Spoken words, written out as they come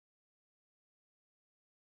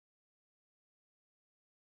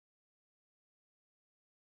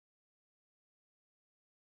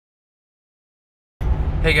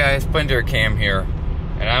Hey guys, Blender Cam here,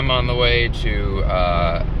 and I'm on the way to,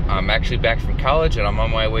 I'm actually back from college, and I'm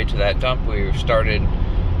on my way to that dump we started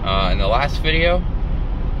in the last video.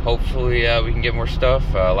 Hopefully we can get more stuff.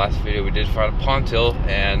 Last video we did find a Pontil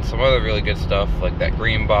and some other really good stuff, like that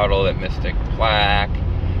green bottle, that Mystic plaque,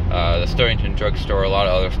 the Stonington drugstore, a lot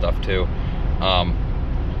of other stuff too.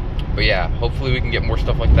 But yeah, hopefully we can get more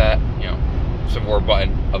stuff like that, you know, some more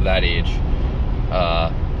button of that age.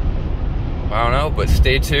 I don't know, but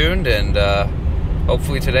stay tuned, and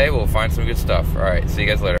hopefully today we'll find some good stuff. Alright, see you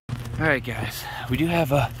guys later. Alright guys, we do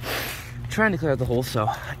have trying to clear out the hole, so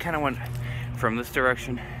I kind of went from this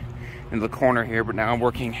direction into the corner here, but now I'm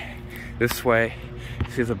working this way.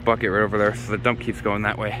 See, there's a bucket right over there, so the dump keeps going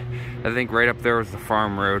that way. I think right up there was the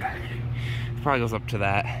farm road. It probably goes up to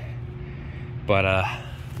that. But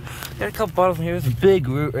got a couple bottles in here. There's a big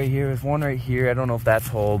root right here. There's one right here. I don't know if that's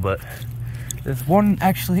whole, but there's one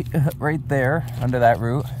actually right there under that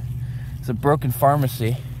root. It's a broken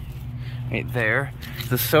pharmacy right there.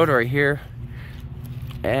 There's a soda right here,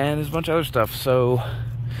 and there's a bunch of other stuff. So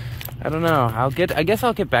I don't know. I guess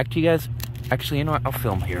I'll get back to you guys. Actually, you know what? I'll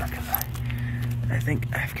film here because I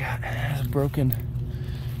think I've got a broken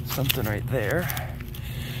something right there.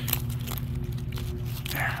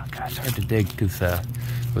 Oh, God, it's hard to dig because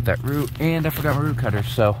with that root, and I forgot my root cutter.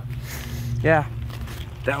 So yeah.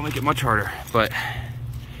 That'll make it much harder, but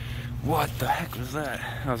what the heck was that?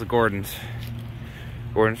 That was a Gordon's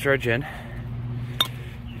Dredge In.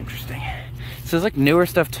 Interesting. So there's like newer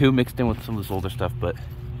stuff too mixed in with some of this older stuff, but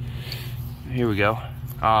here we go.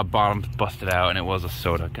 Bottom's busted out, and it was a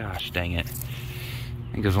soda. Gosh dang it.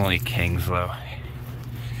 I think it was only King's though.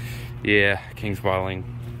 Yeah, King's bottling.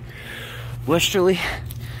 Westerly,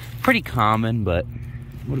 pretty common, but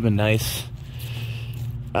would have been nice.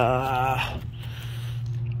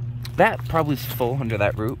 That probably is full under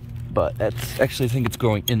that root, but that's actually, I think it's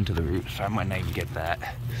growing into the root, so I might not even get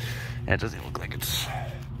that. And it doesn't look like it's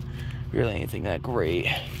really anything that great.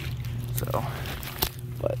 So,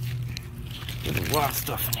 but there's a lot of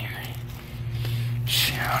stuff in here.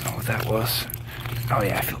 I don't know what that was. Oh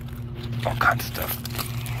yeah, I feel all kinds of stuff.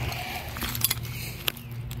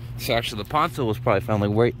 So actually the Pontil was probably found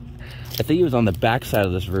like right, I think it was on the back side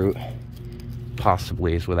of this root.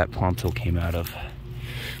 Possibly is where that Pontil came out of.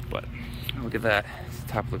 But look at that. It's the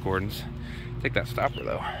top of the Gordon's. Take that stopper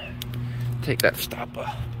though. Take that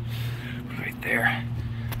stopper right there.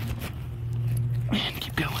 And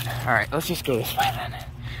keep going. Alright, let's just go this way then.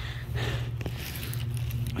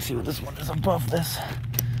 Let's see what this one is above this.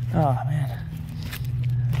 Oh man.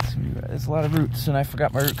 There's a lot of roots, and I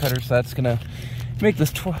forgot my root cutter, so that's gonna make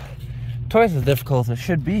this twice as difficult as it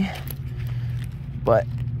should be. But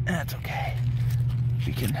that's okay.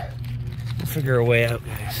 We'll figure a way out,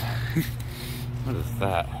 guys. What is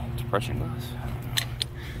that? Depression glass? I don't know.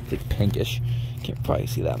 It's like pinkish. Can't probably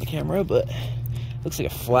see that on the camera, but looks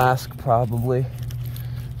like a flask, probably.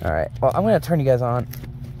 Alright, well, I'm going to turn you guys on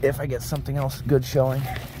if I get something else good showing.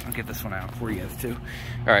 I'll get this one out for you guys, too.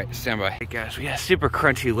 Alright, stand by. Hey, guys, we got a super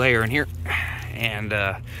crunchy layer in here, and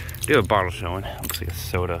do have a bottle showing. Looks like a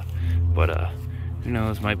soda, but who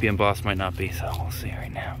knows? Might be embossed, might not be, so we'll see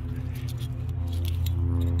right now.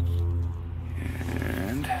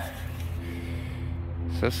 And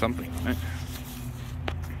says something, right?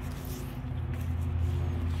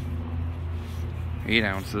 8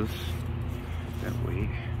 ounces net weight.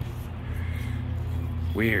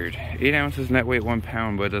 Weird. 8 ounces net weight, 1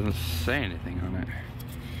 pound, but it doesn't say anything on it.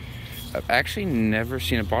 I've actually never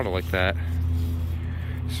seen a bottle like that.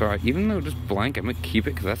 So even though it's blank, I'm gonna keep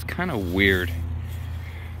it because that's kind of weird.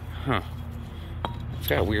 Huh. It's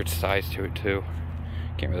got a weird size to it too.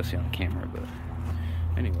 Can't really see on the camera, but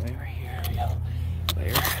anyway, right here we go.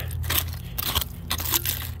 Layer.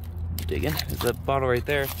 Digging. There's a bottle right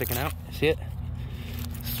there sticking out. See it?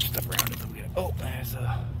 Stuff around it. Oh, there's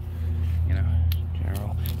a, you know,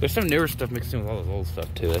 general. There's some newer stuff mixed in with all this old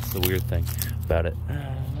stuff too. That's the weird thing about it.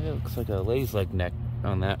 It looks like a lady's leg neck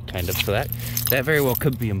on that kind of. So that very well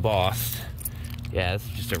could be embossed. Yeah, it's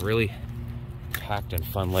just a really packed and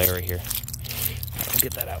fun layer right here. I'll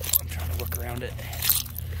get that out. I'm trying to look around it.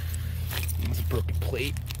 There's a broken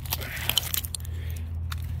plate.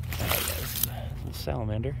 Oh, yeah, this is a little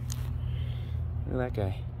salamander. Look at that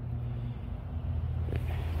guy.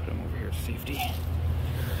 Put him over here for safety.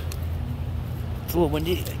 It's a little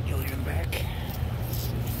windy. You'll hear him back.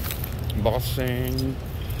 Embossing.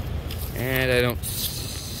 And I don't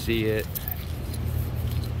see it.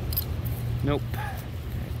 Nope.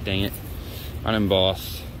 Dang it.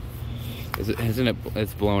 Unembossed. Isn't it?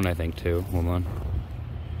 It's blown, I think, too. Hold on.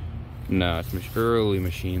 No, it's early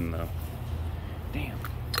machine, though. Damn.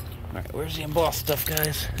 Alright, where's the embossed stuff,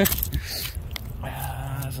 guys? There's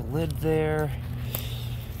a lid there.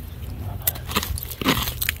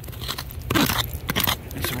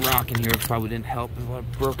 There's some rock in here, which probably didn't help. There's a lot of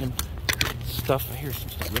broken stuff. I hear some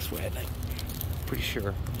stuff this way, I think. Pretty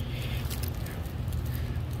sure.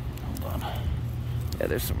 Hold on. Yeah,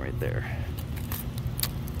 there's some right there.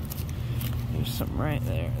 There's something right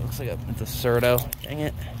there. It looks like it's a Certo. Dang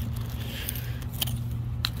it.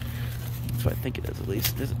 That's what I think it is, at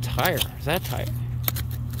least. There's a tire. Is that a tire?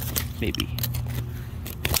 Maybe.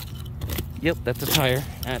 Yep, that's a tire.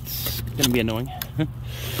 That's gonna be annoying.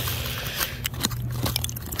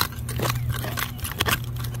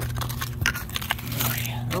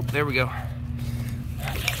 Oh, there we go.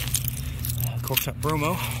 Corkshop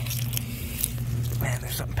Bromo. Man,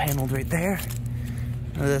 there's something paneled right there.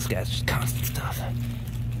 Oh, this guy's just constant stuff.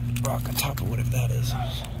 Rock on top of whatever that is.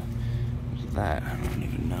 What's that? I don't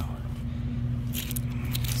even know.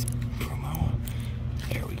 Bromo.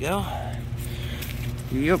 There we go.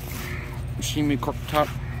 Yep. Machine made cork top.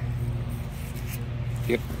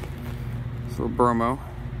 Yep. This little Bromo.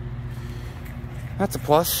 That's a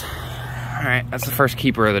plus. Alright, that's the first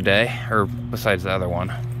keeper of the day, or besides the other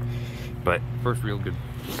one. But first real good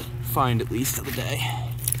find, at least, of the day.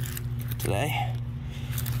 Today.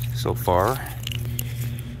 So far.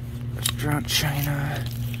 Restaurant China.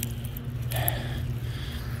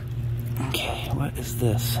 Okay, what is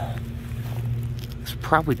this? It's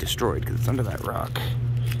probably destroyed because it's under that rock.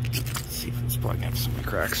 Let's see if it's probably gonna have so many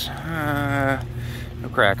cracks. No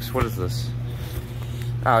cracks. What is this?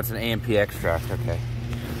 Oh, it's an AMP extract. Okay.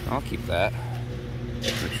 I'll keep that.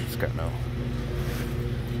 Make sure it's got no.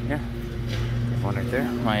 Yeah. There's one right there.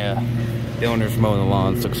 The owner's mowing the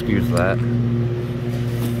lawn, so excuse that.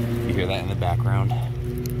 You hear that in the background.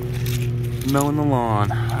 Mowing the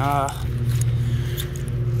lawn.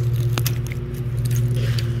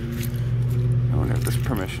 Owner of this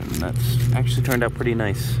permission. That's actually turned out pretty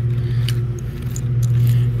nice.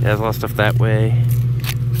 Yeah, there's a lot of stuff that way.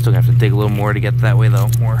 Still gonna have to dig a little more to get that way though.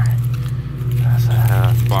 More.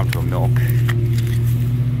 It's bombed to a milk.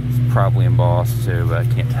 It's probably embossed too, but I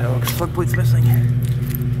can't tell because plug plate's missing.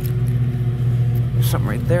 There's something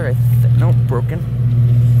right there. Nope, broken.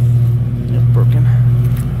 Yep, broken.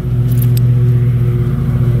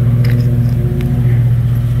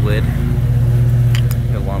 Lid.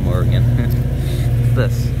 Got a lawnmower again. What's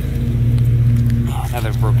this?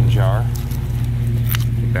 Another broken jar.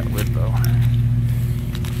 Take that lid though.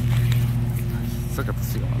 Let's look at the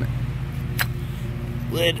seal on it.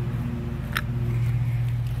 Lid.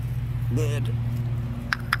 Lid.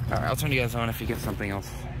 Alright, I'll turn you guys on if you get something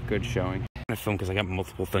else good showing. I'm gonna film because I got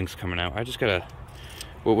multiple things coming out. I just got a,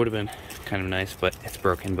 what would have been kind of nice, but it's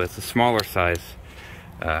broken, but it's a smaller size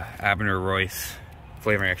Abner Royce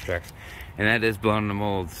flavoring extracts. And that is blown in the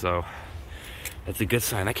mold, so that's a good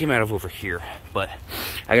sign. That came out of over here, but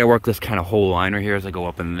I gotta work this kind of whole line right here as I go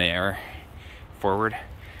up in there forward.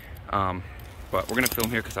 But we're gonna film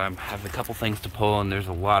here because I have a couple things to pull, and there's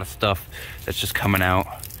a lot of stuff that's just coming out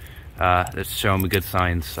that's showing me good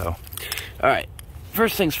signs. So, all right,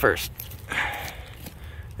 first things first.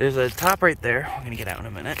 There's a top right there. We're gonna get out in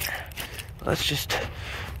a minute. Let's just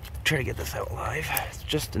try to get this out live. It's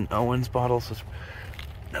just an Owens bottle, so it's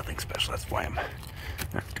nothing special. That's why I'm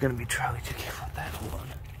not gonna be totally too careful with that. Hold on.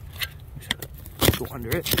 Make sure to go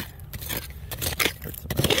under it.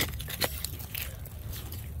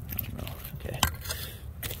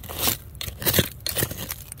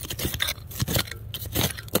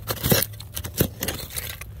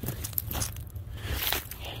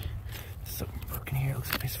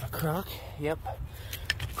 Crock, yep.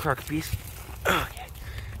 Crock piece. Okay.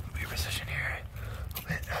 Be position here.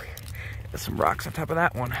 Okay. There's some rocks on top of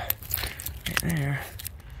that one. Right there.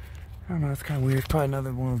 I don't know, it's kind of weird. It's probably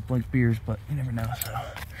another one of those blank beers, but you never know, so.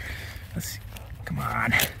 Let's see. Come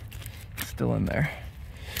on. It's still in there.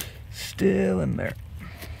 Still in there.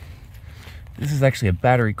 This is actually a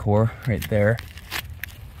battery core right there.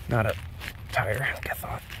 Not a tire, like I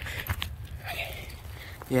thought. Okay.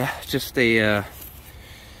 Yeah, just a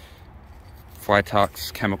fly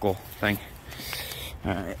tox chemical thing.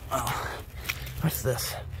 Alright, well, what's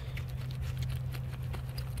this?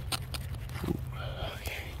 Ooh,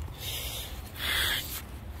 okay.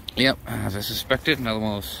 Yep, as I suspected, another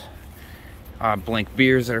one of those blank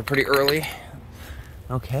beers that are pretty early.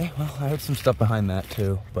 Okay, well, I had some stuff behind that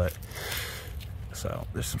too, but so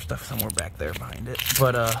there's some stuff somewhere back there behind it.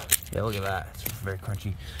 But yeah, look at that. It's very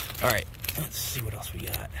crunchy. Alright, let's see what else we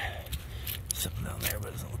got. Something down there, but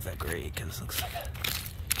it doesn't look that great because it looks like a, I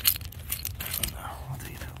don't know, I'll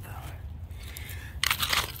take it out though.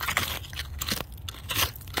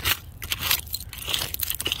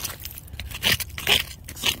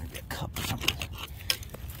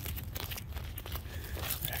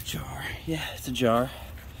 Yeah, it's a jar,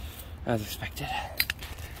 as expected.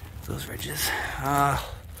 Those ridges. What's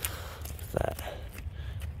that?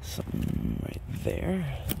 Something right there.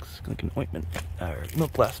 Looks like an ointment or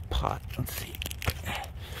milk glass pot. Let's see.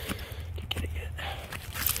 Can't get it yet.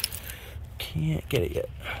 Can't get it yet.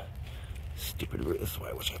 Stupid root. This is why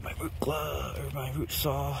I wish I had my root glove or my root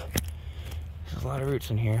saw. There's a lot of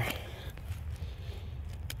roots in here.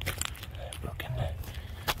 Broken. Yeah,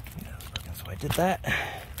 it's broken, so I did that.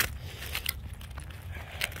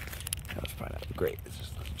 Let's find out. Great. It's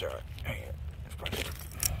just a jar right here.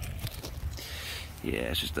 Yeah,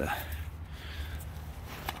 it's just a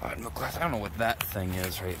odd milk glass. I don't know what that thing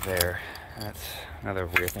is right there. That's another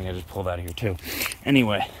weird thing I just pulled out of here too.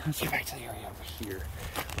 Anyway, let's get back to the area over here,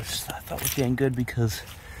 which I thought was getting good because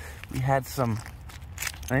we had some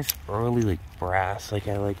nice early like brass, like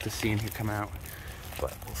I like to see in here come out.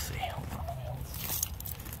 But we'll see. Hold on.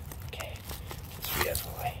 Okay, let's read as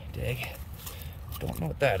I dig. Don't know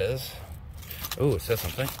what that is. Oh, it says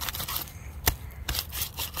something.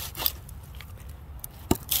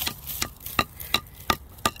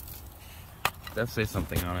 It does say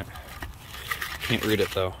something on it. Can't read it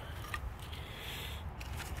though.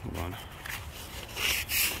 Hold on.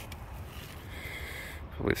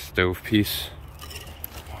 Probably a stove piece.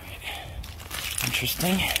 Alright.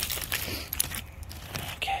 Interesting.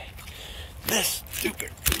 Okay. This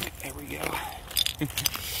stupid. There we go.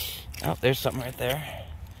 Oh, there's something right there.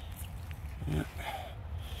 Yeah.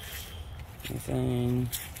 Anything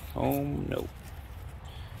home? Nope.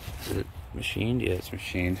 Is it machined? Yeah, it's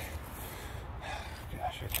machined.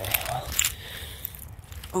 Gosh, okay. Well.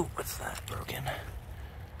 Oh, what's that? Broken.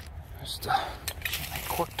 Just a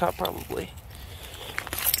cork top, probably.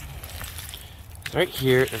 So right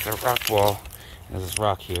here is a rock wall. And there's this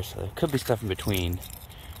rock here, so there could be stuff in between.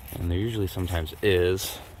 And there usually sometimes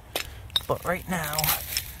is. But right now,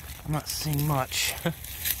 I'm not seeing much.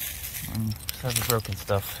 Besides the broken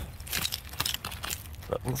stuff.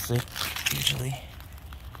 But we'll see. Usually,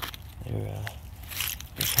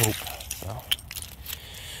 there's hope. So,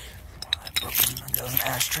 that broken. That was an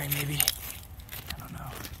ashtray, maybe. I don't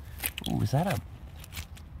know. Ooh, is that a?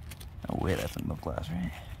 Oh wait, that's a milk glass,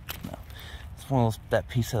 right? No, it's one of those. That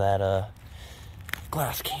piece of that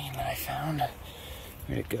glass cane that I found.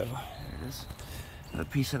 Where'd it go? There it is. Another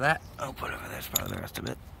piece of that. I'll put over there. That's probably the rest of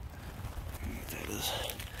it. There it is.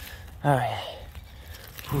 All right.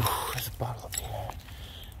 Whew, there's a bottle up here.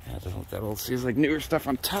 Yeah, it doesn't look that old. See, there's like newer stuff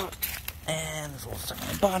on top, and there's old stuff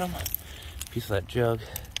on the bottom. Piece of that jug.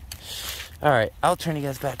 All right, I'll turn you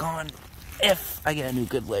guys back on if I get a new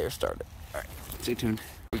good layer started. All right, stay tuned.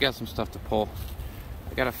 We got some stuff to pull.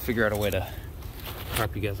 I gotta figure out a way to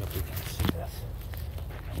prop you guys up so you can see this.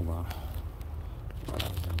 Hold on.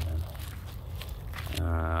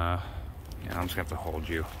 Yeah, I'm just gonna have to hold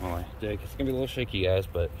you while I dig. It's gonna be a little shaky, guys,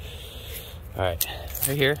 but all right,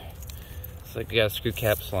 right here. It's like we got screw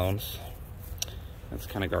cap slones. That's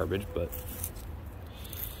kind of garbage, but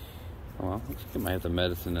oh well. Looks like it might have the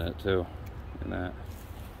medicine in it too. In that.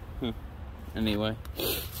 Anyway,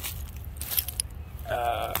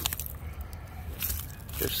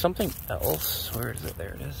 there's something else. Where is it?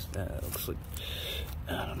 There it is. It looks like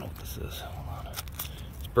I don't know what this is. Hold on.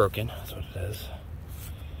 It's broken. That's what it is.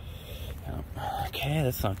 Okay,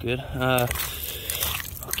 that's not good. I'll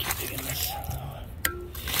keep digging this.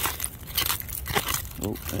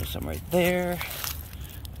 Oh, there's some right there.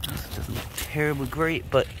 This doesn't look terribly great,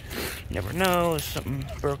 but you never know. There's something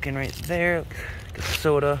broken right there. Got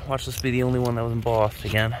soda. Watch this be the only one that was embossed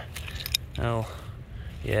again. Oh,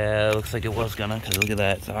 yeah, it looks like it was gonna, because look at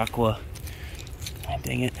that. It's aqua. Oh,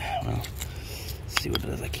 dang it. Well, let's see what it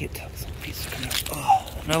is. I can't tell. Some piece coming out.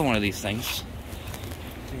 Oh, another one of these things.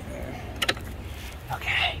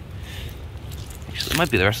 Okay. Actually, it might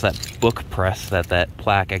be the rest of that book press, that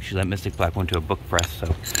plaque, actually, that Mystic plaque went to a book press,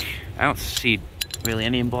 so I don't see really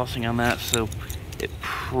any embossing on that, so it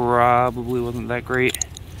probably wasn't that great,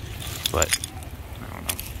 but I don't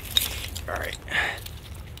know. Alright.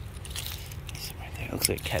 Right there. Looks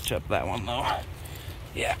like ketchup, that one, though.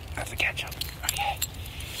 Yeah, that's a ketchup. Okay.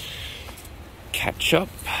 Ketchup.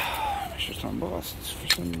 Make sure it's not embossed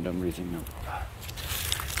for some dumb reason. No.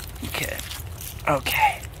 Okay.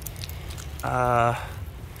 Okay.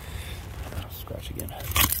 Scratch again.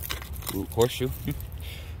 Ooh, horseshoe.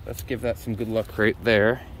 Let's give that some good luck right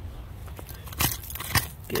there.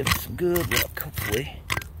 Give it some good luck, hopefully.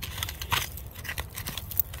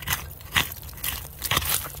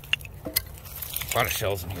 A lot of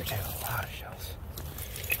shells in here too. A lot of shells.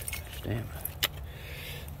 Damn.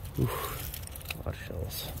 Ooh, a lot of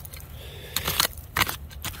shells.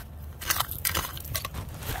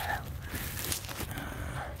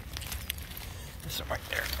 Some right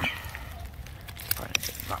there. Probably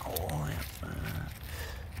not whole.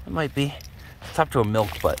 It might be. It's up to a milk,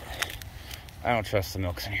 but I don't trust the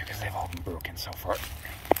milks in here because they've all been broken so far.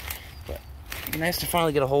 But it'd be nice to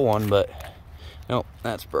finally get a whole one, but nope,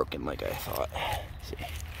 that's broken like I thought. Let's see.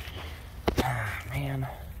 Ah, man.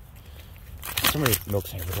 So many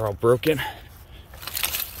milks in here, they're all broken.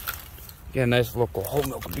 Get a nice local whole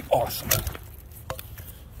milk would be awesome.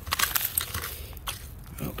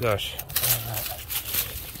 Oh gosh.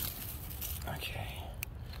 Okay.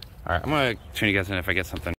 Alright, I'm gonna turn you guys in if I get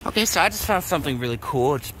something. Okay, so I just found something really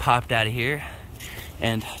cool. It just popped out of here.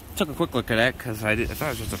 And took a quick look at it because I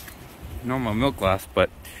thought it was just a normal milk glass, but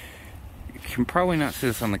you can probably not see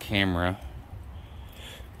this on the camera.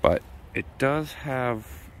 But it does have,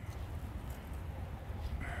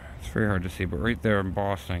 it's very hard to see, but right there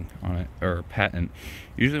embossing on it, or patent.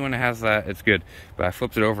 Usually when it has that, it's good. But I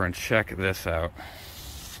flipped it over and check this out.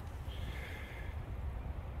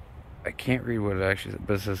 I can't read what it actually says,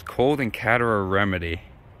 but it says cold and catarrh remedy.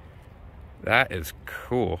 That is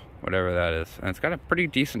cool, whatever that is. And it's got a pretty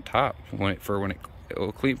decent top when it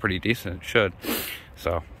will clean pretty decent. It should.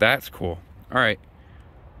 So that's cool. All right,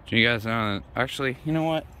 do you guys know? Actually, you know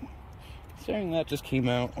what? Considering that just came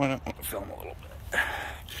out, why not film a little bit?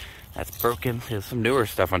 That's broken. There's some newer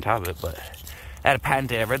stuff on top of it, but I had a patent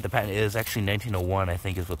date. I read the patent. It is actually 1901, I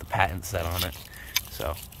think, is what the patent said on it.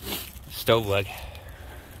 So, stove leg.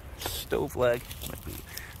 Stove leg. Might be,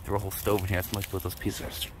 throw a whole stove in here. That's like with those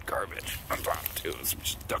pieces of garbage on top too. It's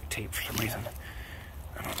just duct tape for some reason.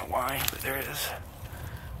 I don't know why, but there it is.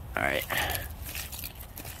 Alright.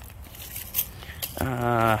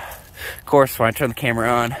 Of course, when I turn the camera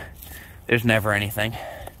on, there's never anything.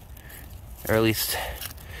 Or at least,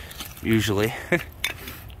 usually.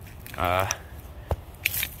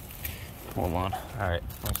 Hold on. Alright,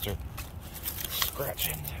 let's start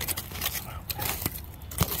scratching.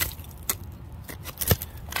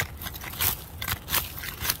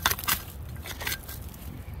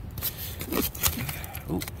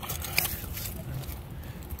 Ooh.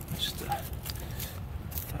 Just, thought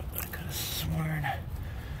I could have sworn.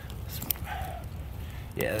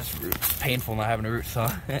 Yeah, this root. It's painful not having a root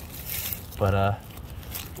saw. But,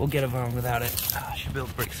 we'll get it on without it. I should be able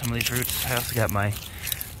to break some of these roots. I also got my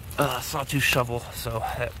sawtooth shovel, so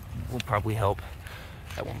that will probably help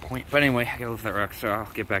at one point. But anyway, I gotta lift that rock, so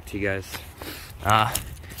I'll get back to you guys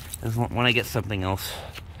when I get something else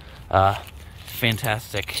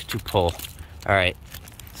fantastic to pull. Alright,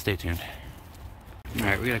 stay tuned.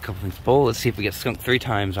 Alright, we got a couple things to pull. Let's see if we get skunked 3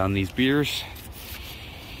 times on these beers.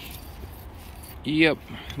 Yep,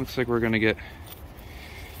 looks like we're gonna get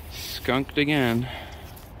skunked again.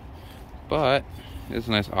 But it's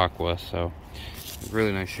a nice aqua, so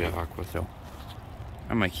really nice shit aqua, so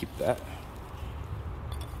I might keep that.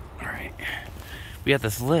 Alright. We got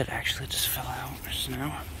this lid actually just fell out just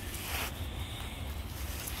now.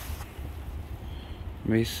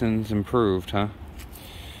 Mason's improved, huh?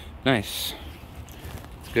 Nice.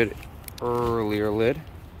 It's good earlier lid.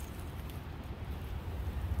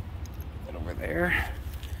 And over there.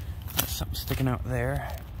 There's something sticking out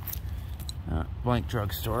there. Blank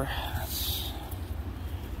drugstore. That's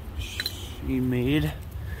she made.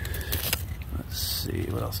 Let's see,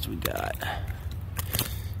 what else do we got?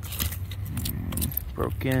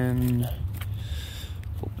 Broken.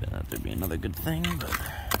 Hoping that there'd be another good thing, but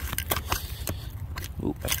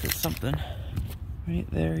oop, that's something right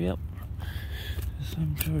there. Yep,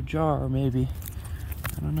 some sort of jar, maybe.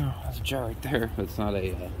 I don't know. There's a jar right there. It's not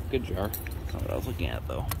a good jar. That's not what I was looking at,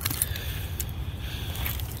 though.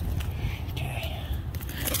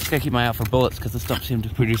 Just gotta keep my eye out for bullets because this stuff seemed to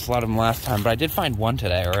produce a lot of them last time. But I did find one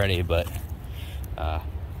today already, but no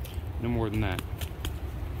more than that.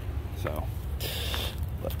 So,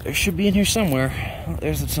 but there should be in here somewhere. Oh,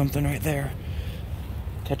 there's something right there.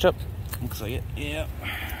 Ketchup. Looks like it. Yep.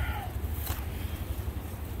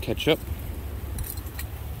 Ketchup.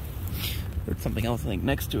 There's something else I think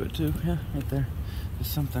next to it too. Yeah, right there. There's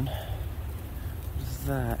something. What is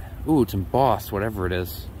that? Ooh, it's embossed, whatever it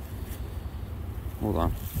is. Hold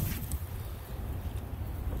on.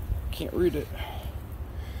 Can't read it.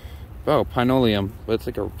 Oh, pineolium. But it's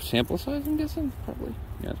like a sample size, I'm guessing? Probably.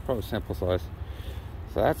 Yeah, it's probably sample size.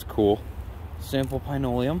 So that's cool. Sample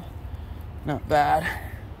pineolium. Not bad.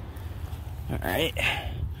 Alright.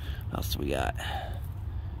 What else do we got?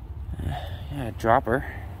 Yeah, dropper.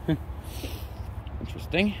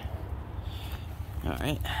 Interesting.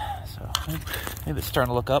 Alright. So, maybe it's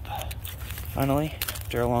starting to look up. Finally.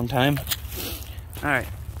 After a long time. Alright.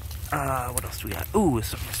 What else do we got? Ooh, there's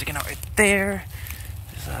something sticking out right there.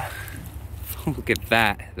 There's look at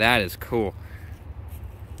that. That is cool.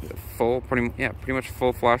 pretty much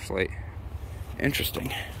full flashlight.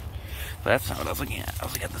 Interesting. But that's not what I was looking at. I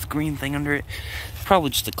was looking at this green thing under it. Probably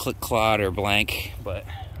just a click clod or blank, but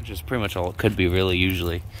which is pretty much all it could be really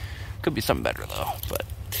usually. Could be something better though, but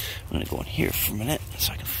I'm gonna go in here for a minute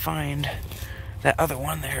so I can find that other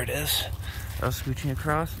one. There it is. I was scooching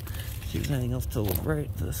across. See if there's anything else to the right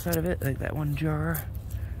to the side of it, like that one jar.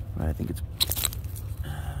 But I think it's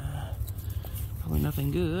probably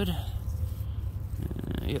nothing good.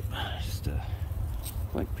 Yep, just a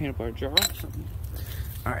blank peanut butter jar or something.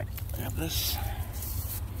 Alright, grab this.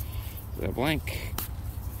 Is that blank?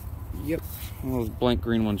 Yep. One of those blank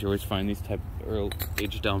green ones you always find, these type of early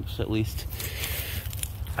age dumps at least.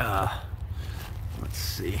 Let's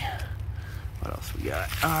see. What else we got?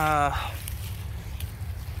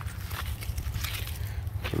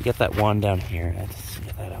 We got that one down here. Let's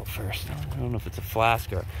get that out first. I don't know if it's a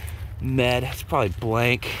flask or med. It's probably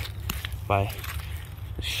blank by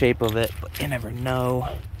the shape of it, but you never know.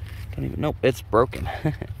 Don't even, nope, it's broken.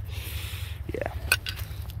 Yeah,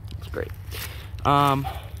 it's great. I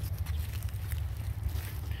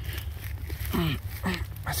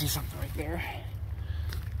see something right there.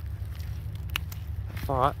 I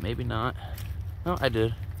thought, maybe not. No, I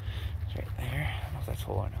did. It's right there. I don't know if that's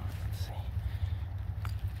full or not. Let's see.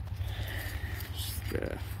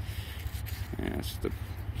 Yeah, it's the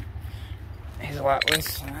hazelnut.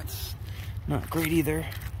 That's not great either.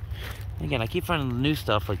 Again, I keep finding the new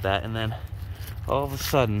stuff like that, and then all of a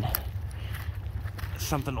sudden,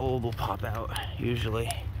 something old will pop out, usually.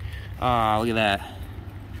 Ah, look at that.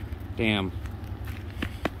 Damn.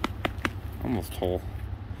 Almost whole.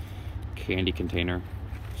 Candy container.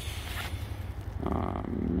 Oh,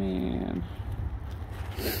 man.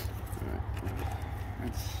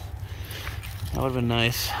 That would have been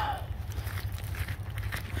nice.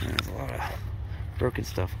 There's a lot of broken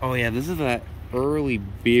stuff. Oh, yeah, this is that early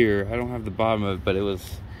beer. I don't have the bottom of it, but it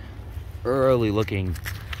was early looking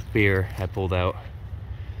beer I pulled out.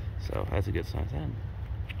 So that's a good sign then.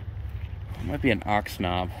 It might be an ox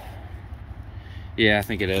knob. Yeah, I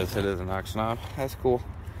think it is. It is an ox knob. That's cool.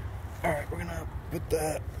 Alright, we're gonna put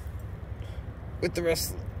that with the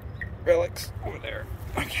rest of the relics over there.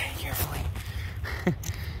 Okay, carefully.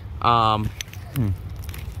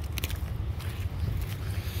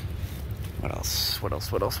 What else? What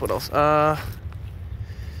else? What else? What else?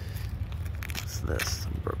 What's this?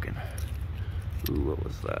 I'm broken. Ooh, what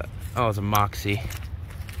was that? Oh, it was a Moxie.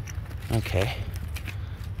 Okay.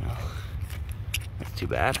 Well, that's too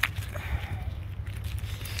bad.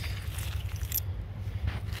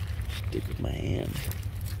 Stick with my hand.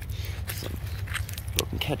 Some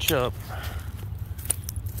broken ketchup.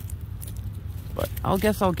 But I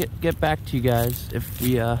guess I'll get back to you guys if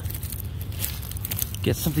we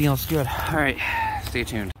get something else good. Alright, stay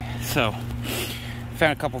tuned. So,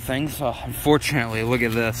 found a couple things. Unfortunately, look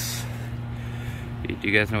at this. Do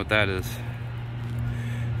you guys know what that is?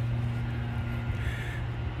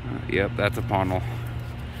 Yep, that's a funnel.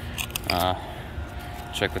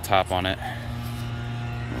 Check the top on it.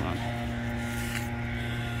 Hold on.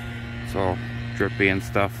 It's all drippy and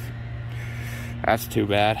stuff. That's too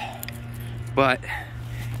bad. But,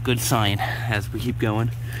 good sign as we keep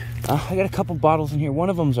going. I got a couple bottles in here. One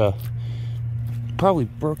of them's probably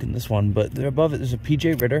broken, this one, but above it there's a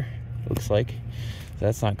PJ Ritter, looks like. So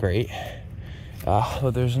that's not great.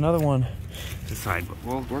 But there's another one this side. But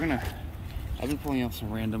well, I've been pulling out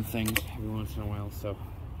some random things every once in a while, so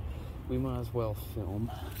we might as well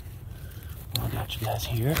film. Well, I got you guys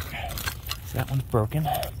here. So that one's broken.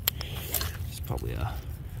 It's probably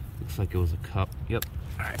looks like it was a cup. Yep.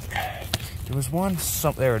 All right. There was one,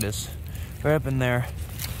 there it is. Right up in there,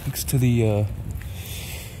 next to the,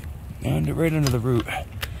 right under the root.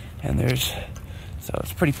 And so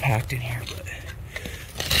it's pretty packed in here, but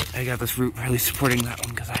I got this root really supporting that one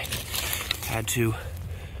because I had to.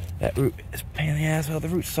 That root is a pain in the ass with the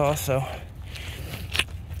root saw, so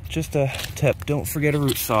just a tip, don't forget a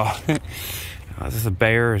root saw. Is this a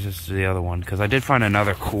Bayer or is this the other one? Because I did find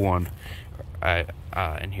another cool one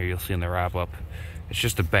in here, you'll see in the wrap up. It's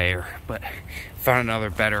just a Bayer, but found another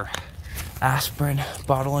better aspirin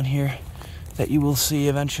bottle in here that you will see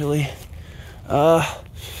eventually.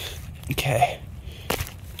 Okay.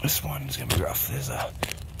 This one's gonna be rough. There's a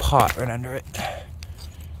pot right under it.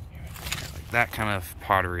 That kind of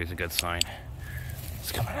pottery is a good sign.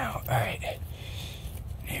 It's coming out. All right.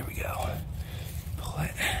 Here we go. Pull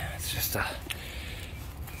it. It's just a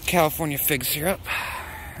California fig syrup.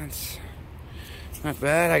 That's not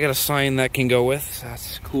bad. I got a sign that can go with. So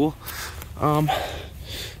that's cool.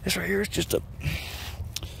 This right here is just a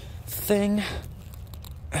thing.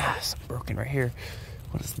 Something broken right here.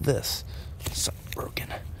 What is this? Something broken.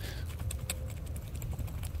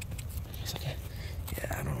 looks like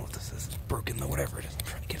yeah, I don't know what this is. It's broken though, whatever it is. I'm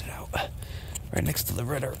trying to get it out. Right next to the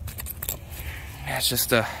Ritter. Yeah, it's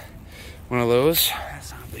just one of those.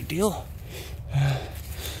 That's not a big deal.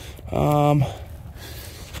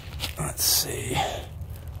 Let's see.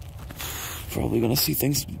 Probably gonna see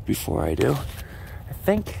things before I do. I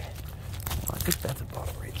think that's a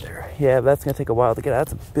bottle right there. Yeah, but that's gonna take a while to get out.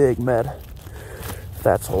 That's a big med.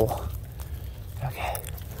 That's whole. Okay.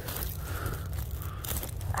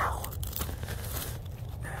 Ow.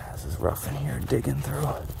 This is rough in here, digging through.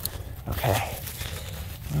 Okay.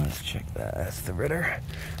 Let's check that. That's the Ritter.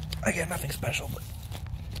 Again, nothing special, but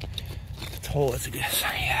it's whole. It's a good.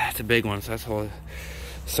 Yeah, it's a big one. So that's whole.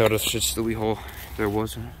 Soda should still be whole. There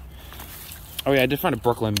wasn't. Oh yeah, I did find a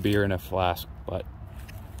Brooklyn beer in a flask, but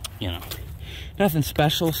you know, nothing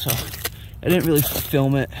special. So I didn't really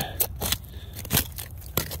film it.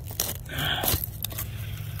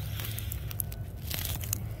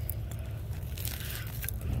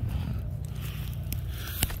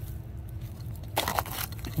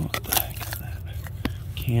 What the heck is that?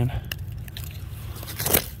 Can.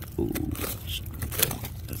 Ooh.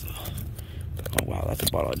 Oh wow, that's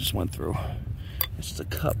a bottle I just went through. It's just a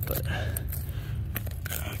cup, but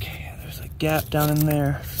okay, there's a gap down in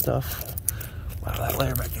there. Stuff. Wow, that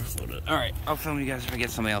layer back there floated. Alright, I'll film you guys if I get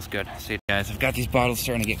something else good. See you guys. I've got these bottles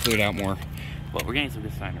starting to get cleared out more. But we're getting some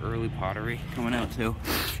good sign. Early pottery coming out too.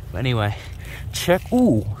 But anyway, check.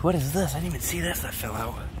 Ooh, what is this? I didn't even see this that fell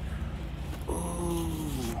out. Ooh.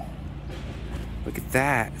 Look at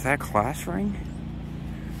that. Is that a class ring?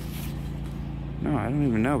 No, I don't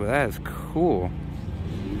even know, but that is cool.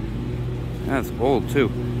 That's old too.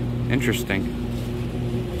 Interesting.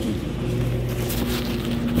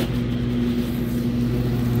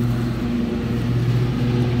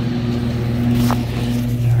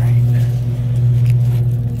 Alright.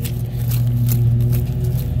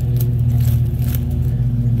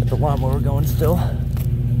 Got the lawnmower going still.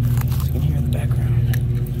 As you can hear in the background.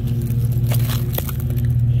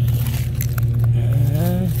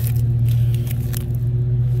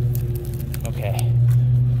 Okay.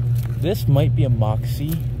 This might be a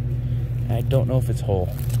Moxie. I don't know if it's whole.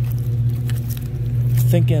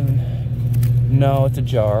 Thinking, no, it's a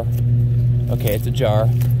jar. Okay, it's a jar.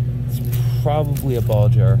 It's probably a ball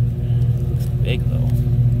jar. Looks big though.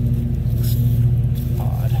 Looks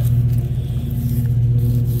odd. I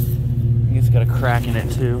think it's got a crack in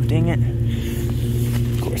it too. Dang it.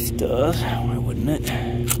 Of course it does. Why wouldn't it?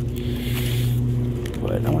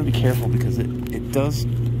 But I want to be careful because it does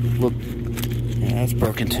look. Yeah, it's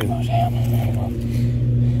broken too. Damn.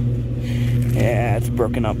 Yeah, it's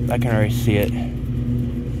broken up. I can already see it.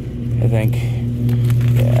 I think.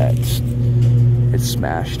 Yeah, it's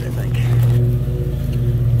smashed, I think.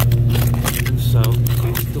 So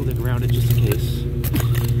I'll still dig around it just in case.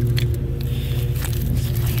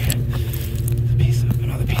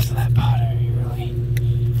 Another piece of that pottery, really.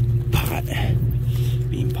 Pot.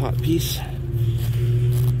 Bean pot piece.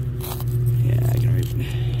 Yeah, I can already.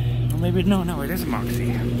 Maybe, no, it is a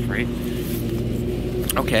Moxie, right?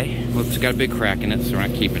 Okay, well, it's got a big crack in it, so we're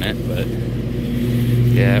not keeping it, but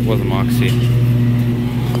yeah, it was a Moxie.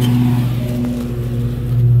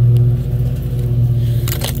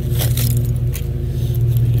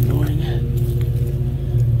 It's annoying.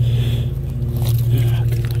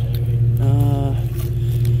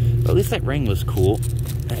 But at least that ring was cool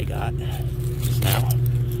that I got just now.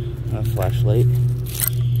 A flashlight.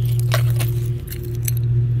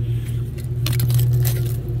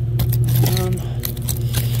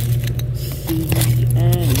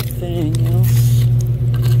 Anything else?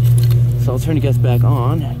 So I'll turn you guys back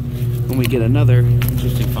on when we get another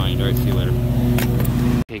interesting find. Alright, see you later.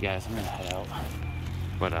 Okay guys, I'm gonna head out.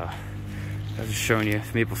 But I was just showing you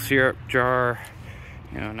maple syrup jar,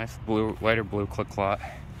 you know, nice blue, lighter blue click-clot,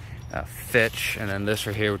 Fitch, and then this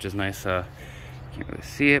right here, which is nice. Can't really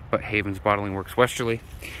see it, but Haven's Bottling Works Westerly.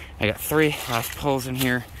 I got 3 last pulls in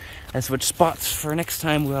here. I switched spots for next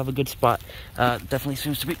time. We'll have a good spot. Definitely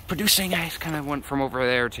seems to be producing. I just kind of went from over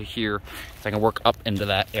there to here, so I can work up into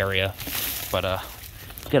that area. But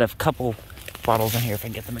got a couple bottles in here if I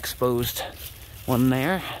can get them exposed. One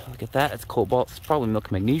there. Look at that. It's cobalt. It's probably milk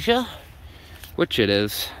magnesia, which it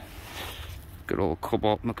is. Good old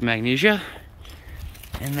cobalt milk magnesia.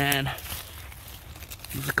 And then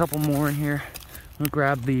there's a couple more in here. I'm gonna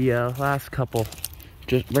grab the last couple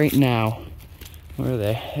just right now. Where are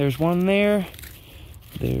they? There's one there.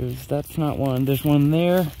 That's not one. There's one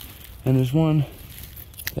there. And there's one.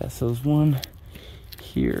 Yeah, so there's one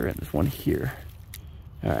here and there's one here.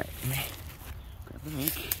 Alright, let me grab the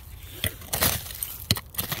mic.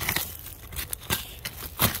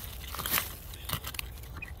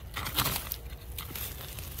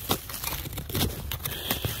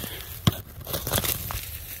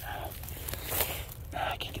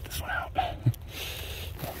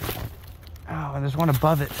 one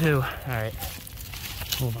above it too. All right,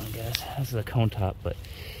 hold on, guys. This is a cone top, but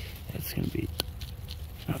it's gonna be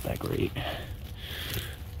not that great.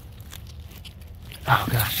 Oh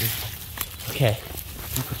gosh, dude. Okay,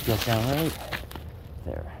 let me put you guys down right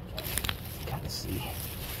there. Kind of see.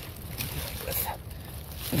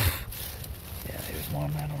 Yeah, there's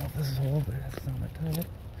one. I don't know if this is whole, but that's not my toilet.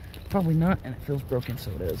 Probably not, and it feels broken,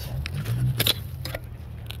 so it is.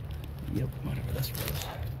 Yep, whatever this was.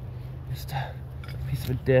 Just a piece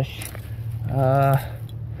of a dish.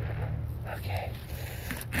 Okay.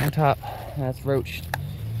 On top, that's roached.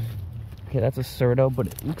 Okay, that's a Cerdo, but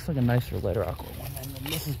it looks like a nicer lighter aqua one. And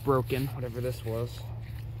then this is broken, whatever this was.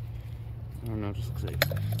 I don't know, it just looks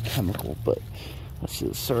like chemical, but let's see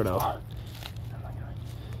the Cerdo.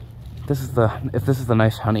 If this is the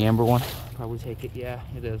nice honey amber one, I'll probably take it. Yeah,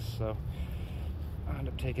 it is, so I'll end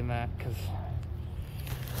up taking that because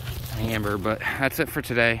honey amber. But that's it for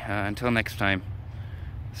today. Until next time,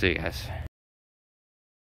 see you guys.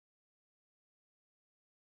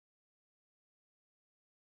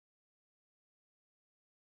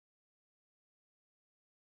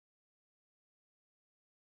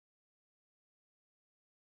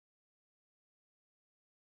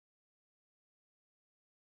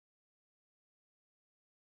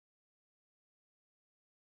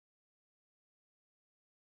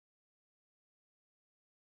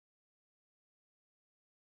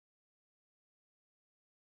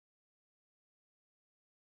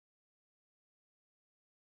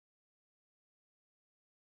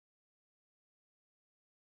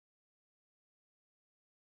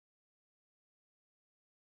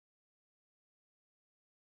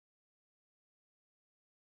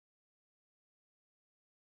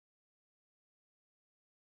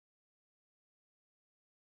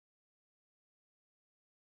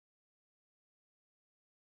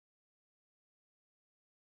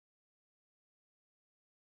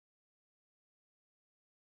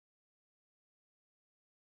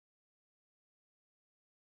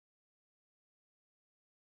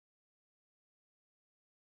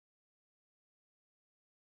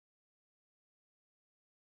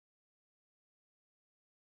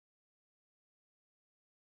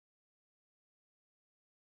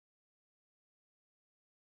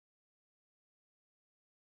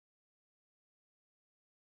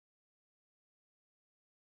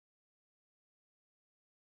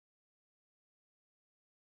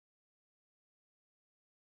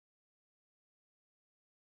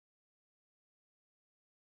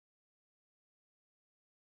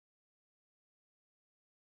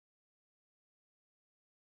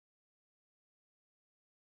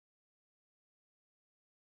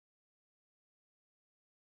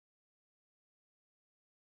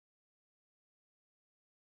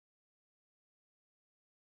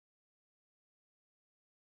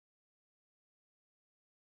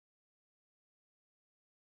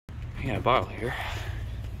 I got a bottle here.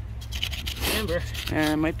 Amber.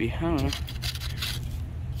 It might be. I don't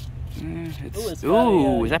know.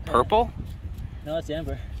 Ooh, is that purple? No, it's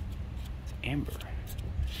amber. It's amber.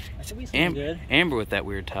 That should be something good. Amber with that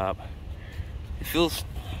weird top. It looks.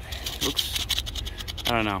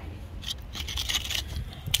 I don't know.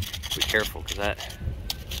 Be careful, cause that.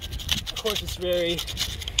 Of course, it's very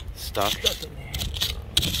stuck. in there.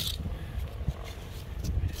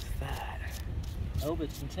 What is that? I hope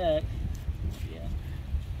it's intact. Yeah.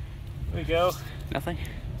 There we go. Nothing?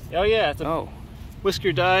 Oh yeah, it's a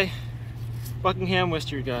whisker dye. Buckingham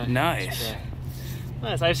whisker dye. Nice.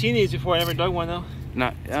 Nice. I've seen these before. I never dug one though.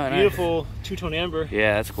 Beautiful two-tone amber.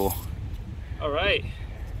 Yeah, that's cool. All right.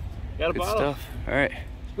 Got a Good bottle. stuff. All right.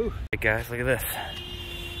 Hey guys, look at this.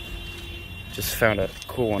 Just found a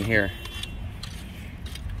cool one here.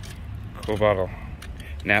 Cool bottle.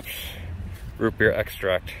 Naps root beer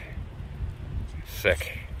extract.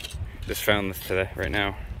 Sick. Just found this today, right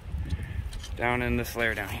now. Down in this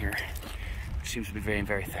layer down here. Which seems to be very,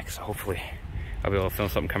 very thick, so hopefully I'll be able to film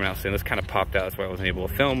something coming out soon. This kind of popped out, that's why I wasn't able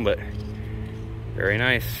to film, but very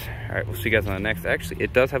nice. All right, we'll see you guys on the next. Actually,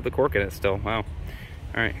 it does have the cork in it still. Wow. All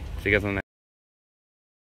right, see you guys on the next.